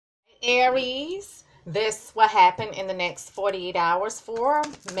Aries, this will happen in the next 48 hours for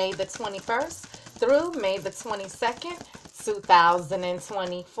May the 21st through May the 22nd,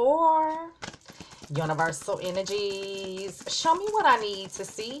 2024. Universal energies, show me what I need to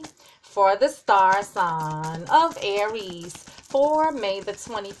see for the star sign of Aries for May the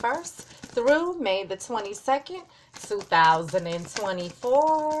 21st through May the 22nd,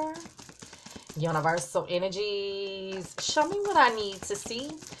 2024. Universal energies, show me what I need to see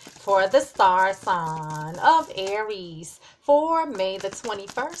for the star sign of Aries for May the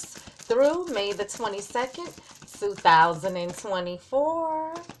 21st through May the 22nd,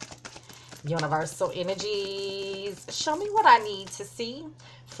 2024. Universal energies, show me what I need to see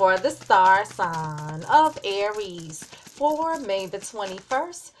for the star sign of Aries for May the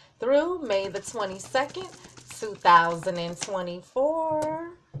 21st through May the 22nd,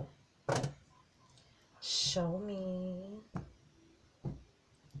 2024. Show me.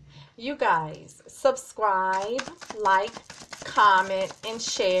 You guys, subscribe, like, comment, and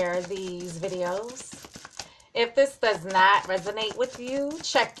share these videos. If this does not resonate with you,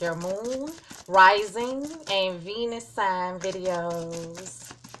 check your moon, rising, and Venus sign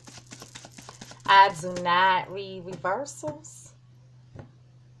videos. I do not read reversals.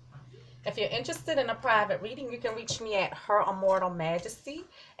 If you're interested in a private reading, you can reach me at Immortal Majesty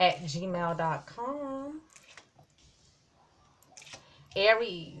at gmail.com.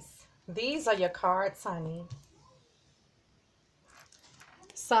 Aries, these are your cards, honey.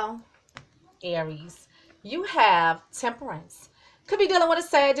 So, Aries, you have Temperance. Could be dealing with a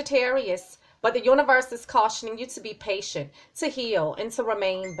Sagittarius, but the universe is cautioning you to be patient, to heal, and to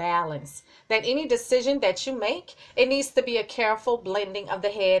remain balanced. That any decision that you make, it needs to be a careful blending of the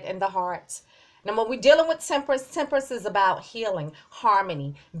head and the heart. Now, when we're dealing with temperance, temperance is about healing,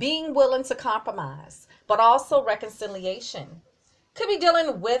 harmony, being willing to compromise, but also reconciliation. Could be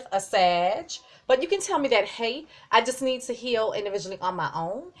dealing with a Sag, but you can tell me that, hey, I just need to heal individually on my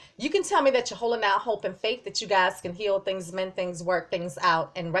own. You can tell me that you're holding out hope and faith that you guys can heal things, mend things, work things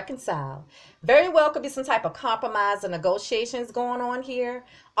out, and reconcile. Very well could be some type of compromise and negotiations going on here.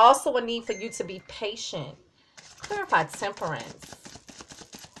 Also a need for you to be patient. Clarify Temperance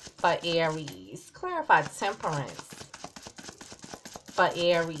for Aries. Clarify Temperance for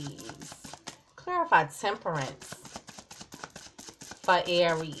Aries. Clarify Temperance for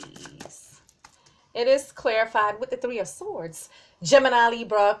Aries. It is clarified with the Three of Swords. Gemini,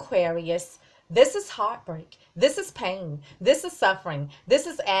 Libra, Aquarius. This is heartbreak. This is pain. This is suffering. This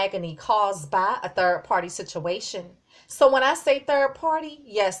is agony caused by a third-party situation. So when I say third party,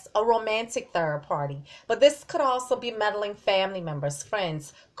 yes, a romantic third party. But this could also be meddling family members,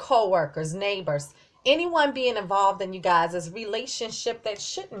 friends, co-workers, neighbors. Anyone being involved in you guys' relationship that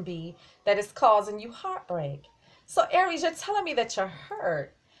shouldn't be, that is causing you heartbreak. So Aries, you're telling me that you're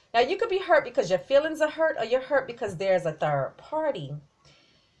hurt. Now, you could be hurt because your feelings are hurt, or you're hurt because there's a third party.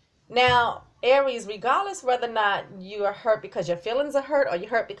 Now, Aries, regardless whether or not you are hurt because your feelings are hurt or you're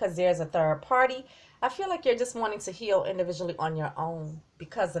hurt because there's a third party, I feel like you're just wanting to heal individually on your own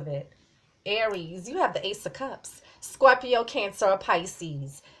because of it. Aries, you have the Ace of Cups. Scorpio, Cancer, or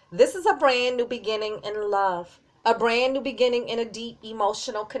Pisces. This is a brand new beginning in love. A brand new beginning in a deep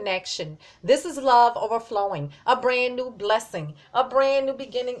emotional connection. This is love overflowing. A brand new blessing. A brand new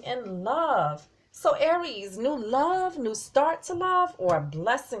beginning in love. So Aries, new love, new start to love, or a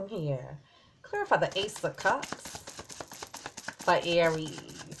blessing here. Clarify the Ace of Cups for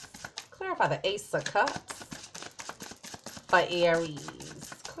Aries. Clarify the Ace of Cups for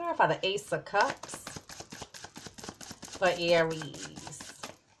Aries. Clarify the Ace of Cups for Aries.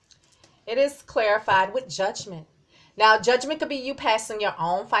 It is clarified with Judgment. Now, judgment could be you passing your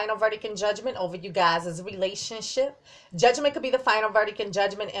own final verdict and judgment over you guys' relationship. Judgment could be the final verdict and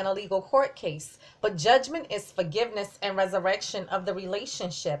judgment in a legal court case. But judgment is forgiveness and resurrection of the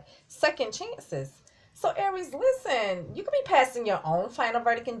relationship. Second chances. So, Aries, listen, you could be passing your own final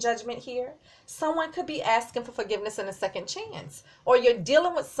verdict and judgment here. Someone could be asking for forgiveness and a second chance. Or you're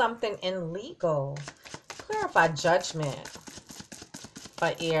dealing with something in legal. Clarify Judgment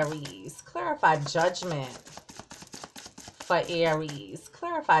for Aries. Clarify Judgment for Aries.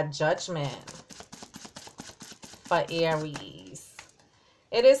 Clarify Judgment for Aries.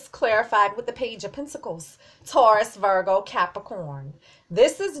 It is clarified with the Page of Pentacles. Taurus, Virgo, Capricorn.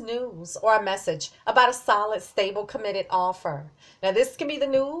 This is news or a message about a solid, stable, committed offer. Now, this can be the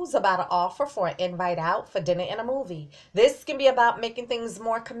news about an offer for an invite out for dinner and a movie. This can be about making things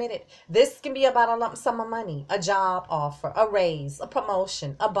more committed. This can be about a lump sum of money, a job offer, a raise, a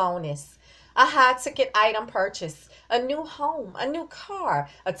promotion, a bonus, a high-ticket item purchase, a new home, a new car,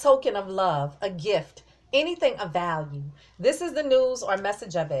 a token of love, a gift, anything of value. This is the news or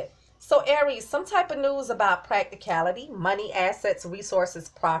message of it. So Aries, some type of news about practicality, money, assets, resources,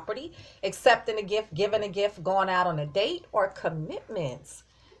 property, accepting a gift, giving a gift, going out on a date, or commitments.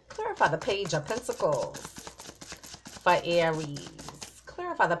 Clarify the Page of Pentacles for Aries.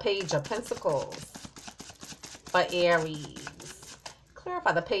 Clarify the Page of Pentacles for Aries.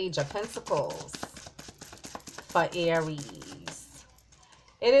 Clarify the Page of Pentacles for Aries.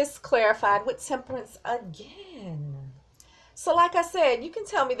 It is clarified with Temperance again. So like I said, you can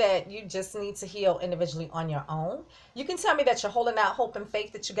tell me that you just need to heal individually on your own. You can tell me that you're holding out hope and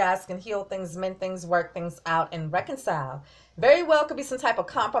faith that you guys can heal things, mend things, work things out, and reconcile. Very well could be some type of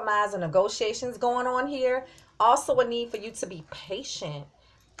compromise or negotiations going on here. Also a need for you to be patient.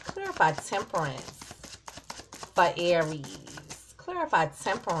 Clarify Temperance for Aries. Clarify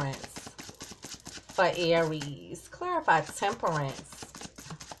Temperance for Aries. Clarify Temperance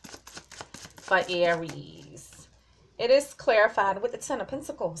for Aries. It is clarified with the Ten of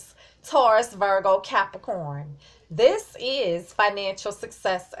Pentacles. Taurus, Virgo, Capricorn. This is financial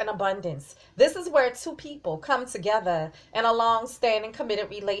success and abundance. This is where two people come together in a long-standing committed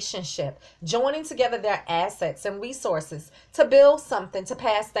relationship, joining together their assets and resources to build something to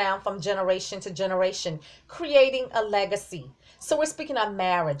pass down from generation to generation, creating a legacy. So we're speaking of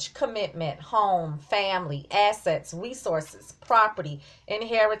marriage, commitment, home, family, assets, resources, property,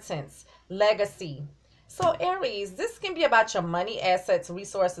 inheritance, legacy. So Aries, this can be about your money, assets,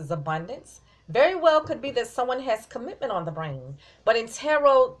 resources, abundance. Very well could be that someone has commitment on the brain. But in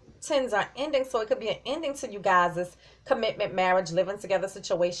tarot, tens are ending, so it could be an ending to you guys' commitment, marriage, living together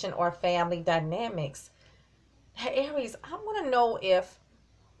situation, or family dynamics. Hey, Aries, I want to know if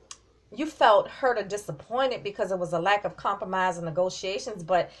you felt hurt or disappointed because it was a lack of compromise and negotiations,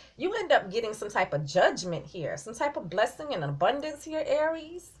 but you end up getting some type of judgment here, some type of blessing and abundance here,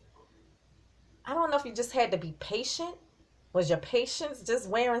 Aries. I don't know if you just had to be patient. Was your patience just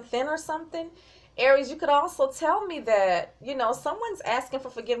wearing thin or something? Aries, you could also tell me that, you know, someone's asking for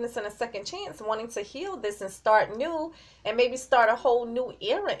forgiveness and a second chance, wanting to heal this and start new and maybe start a whole new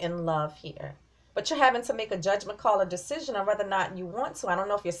era in love here. But you're having to make a judgment call, a decision on whether or not you want to. I don't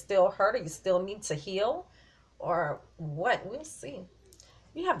know if you're still hurt or you still need to heal or what. We'll see.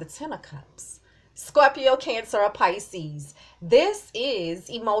 You have the Ten of Cups. Scorpio, Cancer, or Pisces. This is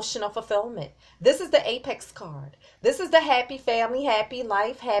emotional fulfillment. This is the apex card. This is the happy family, happy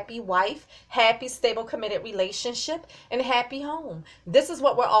life, happy wife, happy, stable, committed relationship, and happy home. This is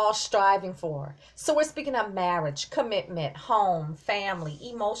what we're all striving for. So we're speaking of marriage, commitment, home, family,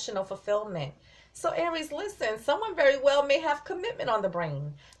 emotional fulfillment. So Aries, listen, someone very well may have commitment on the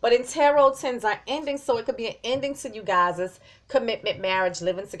brain. But in tarot, tens are ending, so it could be an ending to you guys' commitment, marriage,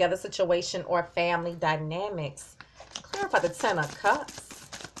 living together situation, or family dynamics. Clarify the Ten of Cups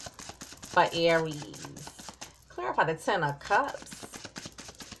for Aries. Clarify the Ten of Cups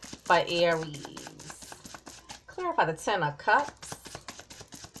for Aries. Clarify the Ten of Cups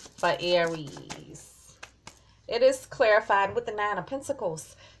for Aries. It is clarified with the Nine of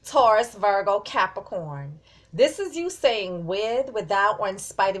Pentacles. Taurus, Virgo, Capricorn. This is you saying with, without, or in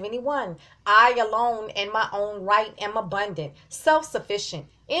spite of anyone. I alone in my own right am abundant, self-sufficient,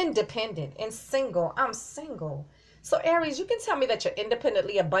 independent, and single. I'm single. So Aries, you can tell me that you're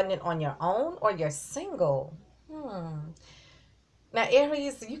independently abundant on your own or you're single. Now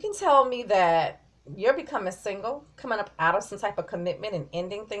Aries, you can tell me that you're becoming single, coming up out of some type of commitment and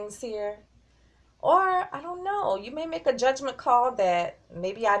ending things here. Or, I don't know, you may make a judgment call that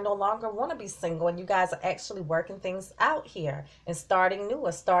maybe I no longer want to be single and you guys are actually working things out here and starting new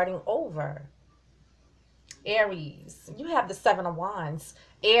or starting over. Aries, you have the Seven of Wands.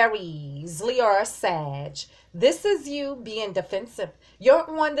 Aries, Leo, or Sag. This is you being defensive. You're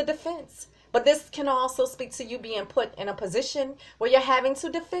on the defense. But this can also speak to you being put in a position where you're having to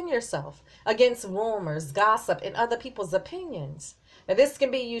defend yourself against rumors, gossip, and other people's opinions. Now, this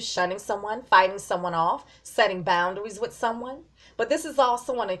can be you shunning someone, fighting someone off, setting boundaries with someone. But this is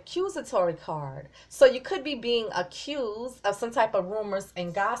also an accusatory card. So you could be being accused of some type of rumors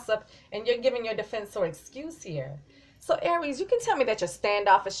and gossip, and you're giving your defense or excuse here. So Aries, you can tell me that you're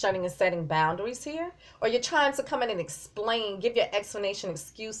standoffish, shunning, and setting boundaries here, or you're trying to come in and explain, give your explanation,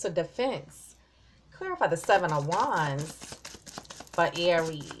 excuse, or defense. Clarify the Seven of Wands for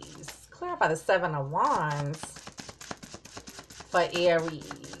Aries. Clarify the Seven of Wands for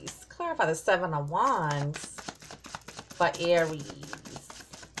Aries. Clarify the Seven of Wands for Aries.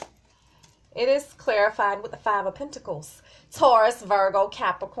 It is clarified with the Five of Pentacles. Taurus, Virgo,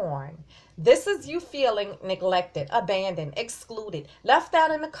 Capricorn. This is you feeling neglected, abandoned, excluded, left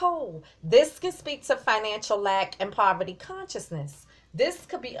out in the cold. This can speak to financial lack and poverty consciousness. This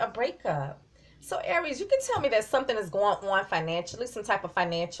could be a breakup. So Aries, you can tell me that something is going on financially, some type of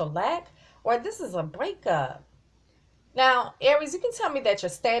financial lack, or this is a breakup. Now, Aries, you can tell me that you're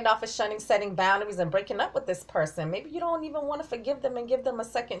standoffish, shunning, setting boundaries, and breaking up with this person. Maybe you don't even want to forgive them and give them a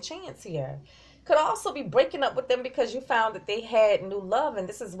second chance here. Could also be breaking up with them because you found that they had new love, and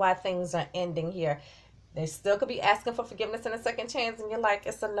this is why things are ending here. They still could be asking for forgiveness and a second chance, and you're like,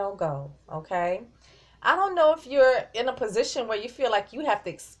 it's a no-go, okay? I don't know if you're in a position where you feel like you have to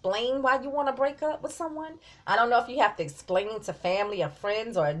explain why you want to break up with someone. I don't know if you have to explain to family or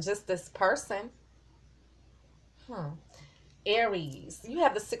friends or just this person. Aries, you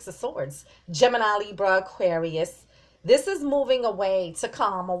have the Six of Swords. Gemini, Libra, Aquarius. This is moving away to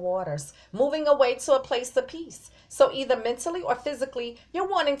calmer waters, moving away to a place of peace. So either mentally or physically, you're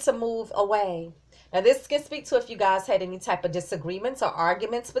wanting to move away. Now, this can speak to if you guys had any type of disagreements or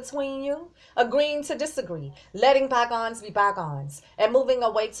arguments between you, agreeing to disagree, letting bygones be bygones, and moving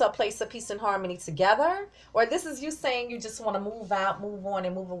away to a place of peace and harmony together. Or this is you saying you just want to move out, move on,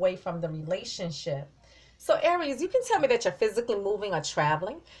 and move away from the relationship. So Aries, you can tell me that you're physically moving or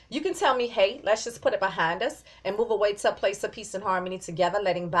traveling. You can tell me, hey, let's just put it behind us and move away to a place of peace and harmony together,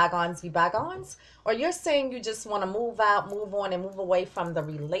 letting bygones be bygones. Or you're saying you just want to move out, move on, and move away from the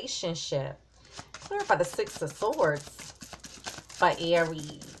relationship. Clarify the Six of Swords for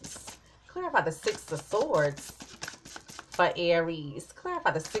Aries. Clarify the Six of Swords for Aries.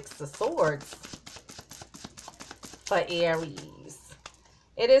 Clarify the Six of Swords for Aries.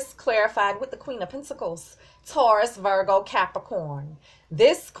 It is clarified with the Queen of Pentacles. Taurus, Virgo, Capricorn.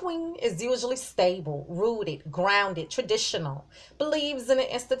 This queen is usually stable, rooted, grounded, traditional, believes in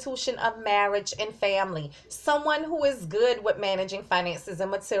the institution of marriage and family, someone who is good with managing finances and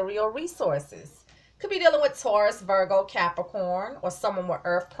material resources. Could be dealing with Taurus, Virgo, Capricorn, or someone with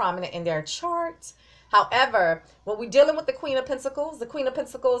Earth prominent in their chart. However, when we're dealing with the Queen of Pentacles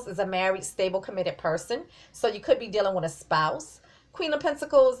is a married, stable, committed person. So you could be dealing with a spouse. Queen of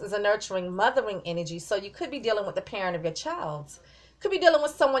Pentacles is a nurturing, mothering energy, so you could be dealing with the parent of your child. Could be dealing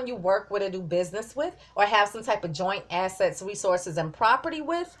with someone you work with or do business with, or have some type of joint assets, resources, and property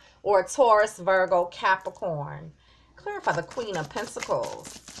with, or a Taurus, Virgo, Capricorn. Clarify the Queen of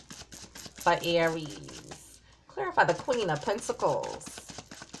Pentacles for Aries. Clarify the Queen of Pentacles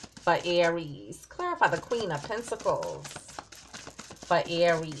for Aries. Clarify the Queen of Pentacles for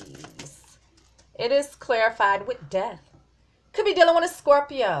Aries. It is clarified with death. Could be dealing with a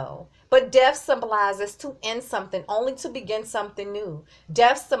Scorpio, but death symbolizes to end something, only to begin something new.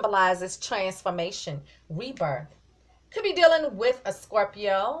 Death symbolizes transformation, rebirth. Could be dealing with a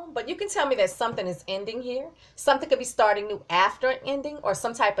Scorpio, but you can tell me that something is ending here. Something could be starting new after an ending, or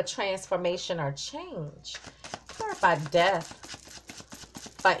some type of transformation or change. Clarify death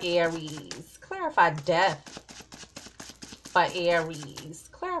for Aries. Clarify death for Aries.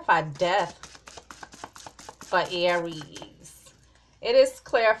 Clarify death for Aries. It is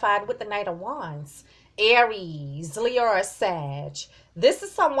clarified with the Knight of Wands. Aries, Leo, or Sag. This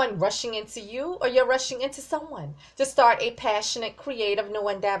is someone rushing into you, or you're rushing into someone to start a passionate, creative new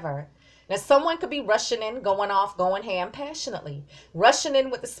endeavor. Now, someone could be rushing in, going off, going ham passionately. Rushing in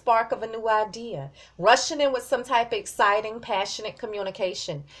with the spark of a new idea. Rushing in with some type of exciting, passionate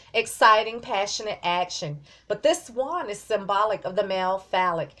communication. Exciting, passionate action. But this wand is symbolic of the male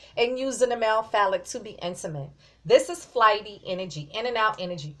phallic, and using the male phallic to be intimate. This is flighty energy, in and out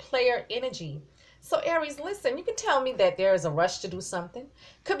energy, player energy. So Aries, listen, you can tell me that there is a rush to do something.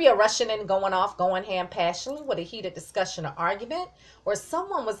 Could be a rushing in, going off, going ham passionately with a heated discussion or argument. Or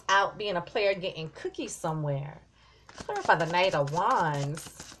someone was out being a player getting cookies somewhere. Clarify the Knight of Wands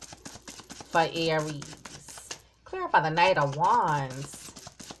for Aries. Clarify the Knight of Wands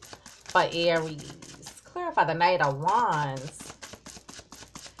for Aries. Clarify the Knight of Wands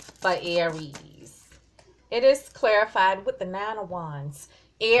for Aries. It is clarified with the Nine of Wands.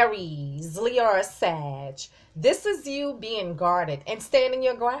 Aries, Leo, or Sag. This is you being guarded and standing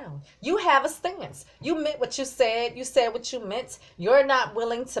your ground. You have a stance. You meant what you said what you meant. You're not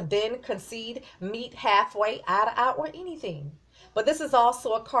willing to bend, concede, meet halfway, eye to eye, or anything. But this is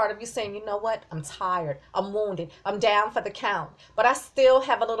also a card of you saying, you know what? I'm tired. I'm wounded. I'm down for the count. But I still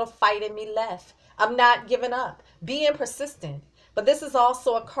have a little fight in me left. I'm not giving up. Being persistent. But this is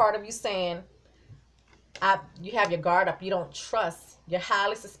also a card of you saying, you have your guard up, you don't trust. You're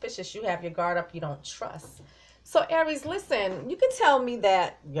highly suspicious, you have your guard up, you don't trust. So Aries, listen, you can tell me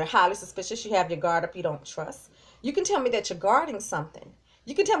that you're highly suspicious, you have your guard up, you don't trust. You can tell me that you're guarding something.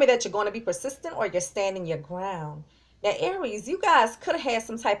 You can tell me that you're going to be persistent, or you're standing your ground. Now Aries, you guys could have had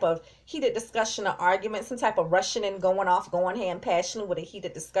some type of heated discussion or argument, some type of rushing and going off, going ham passionate with a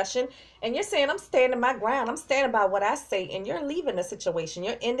heated discussion. And you're saying, I'm standing my ground, I'm standing by what I say, and you're leaving the situation.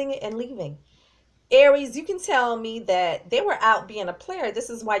 You're ending it and leaving. Aries, you can tell me that they were out being a player. This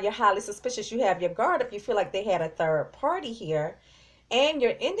is why you're highly suspicious. You have your guard up. You feel like they had a third party here. And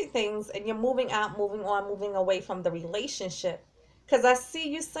you're ending things and you're moving out, moving on, moving away from the relationship. Because I see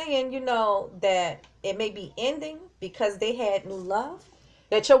you saying, that it may be ending because they had new love,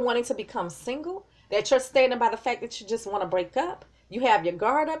 that you're wanting to become single, that you're standing by the fact that you just want to break up. You have your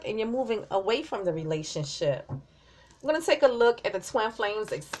guard up and you're moving away from the relationship. I'm going to take a look at the twin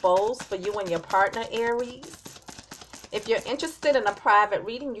flames exposed for you and your partner, Aries. If you're interested in a private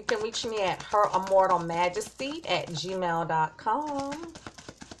reading, you can reach me at herimmortalmajesty@gmail.com.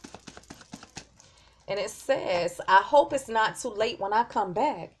 And it says, I hope it's not too late when I come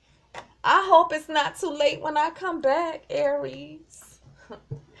back. I hope it's not too late when I come back, Aries. I'm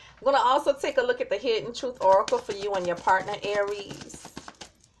going to also take a look at the Hidden Truth Oracle for you and your partner, Aries.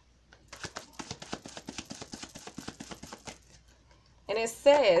 And it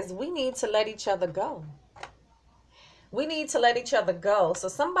says, we need to let each other go. We need to let each other go. So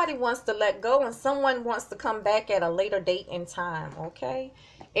somebody wants to let go and someone wants to come back at a later date and time, okay?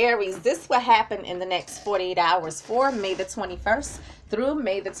 Aries, this will happen in the next 48 hours for May the 21st through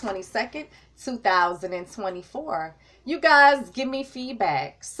May the 22nd, 2024. You guys give me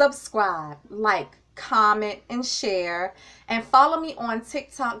feedback, subscribe, like, comment, and share. And follow me on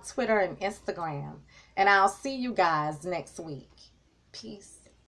TikTok, Twitter, and Instagram. And I'll see you guys next week. Peace.